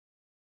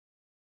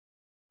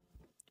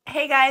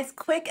Hey guys,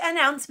 quick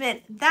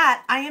announcement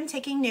that I am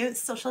taking new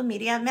social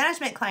media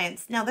management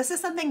clients. Now, this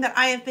is something that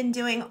I have been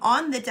doing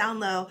on the down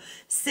low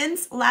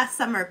since last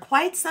summer,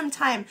 quite some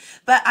time,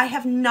 but I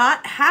have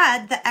not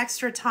had the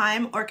extra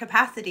time or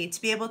capacity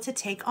to be able to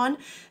take on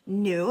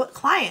new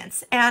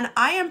clients. And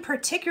I am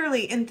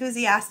particularly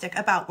enthusiastic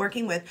about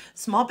working with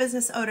small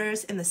business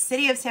owners in the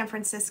city of San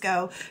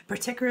Francisco,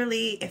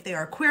 particularly if they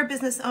are queer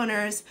business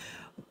owners,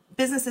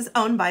 businesses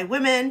owned by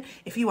women,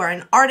 if you are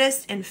an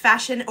artist in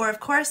fashion, or of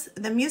course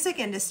the music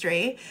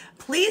industry,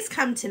 please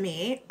come to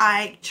me.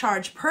 I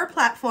charge per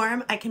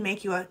platform. I can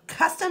make you a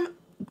custom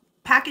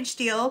package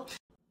deal,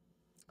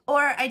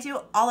 or I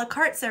do a la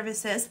carte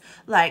services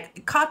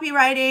like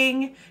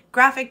copywriting,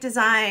 graphic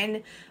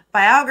design,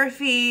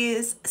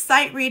 biographies,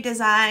 site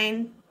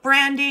redesign,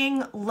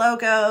 branding,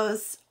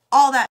 logos,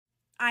 all that.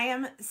 I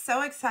am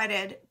so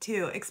excited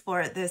to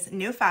explore this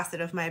new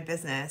facet of my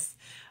business.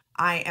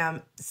 I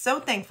am so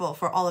thankful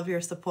for all of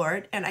your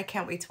support, and I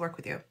can't wait to work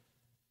with you.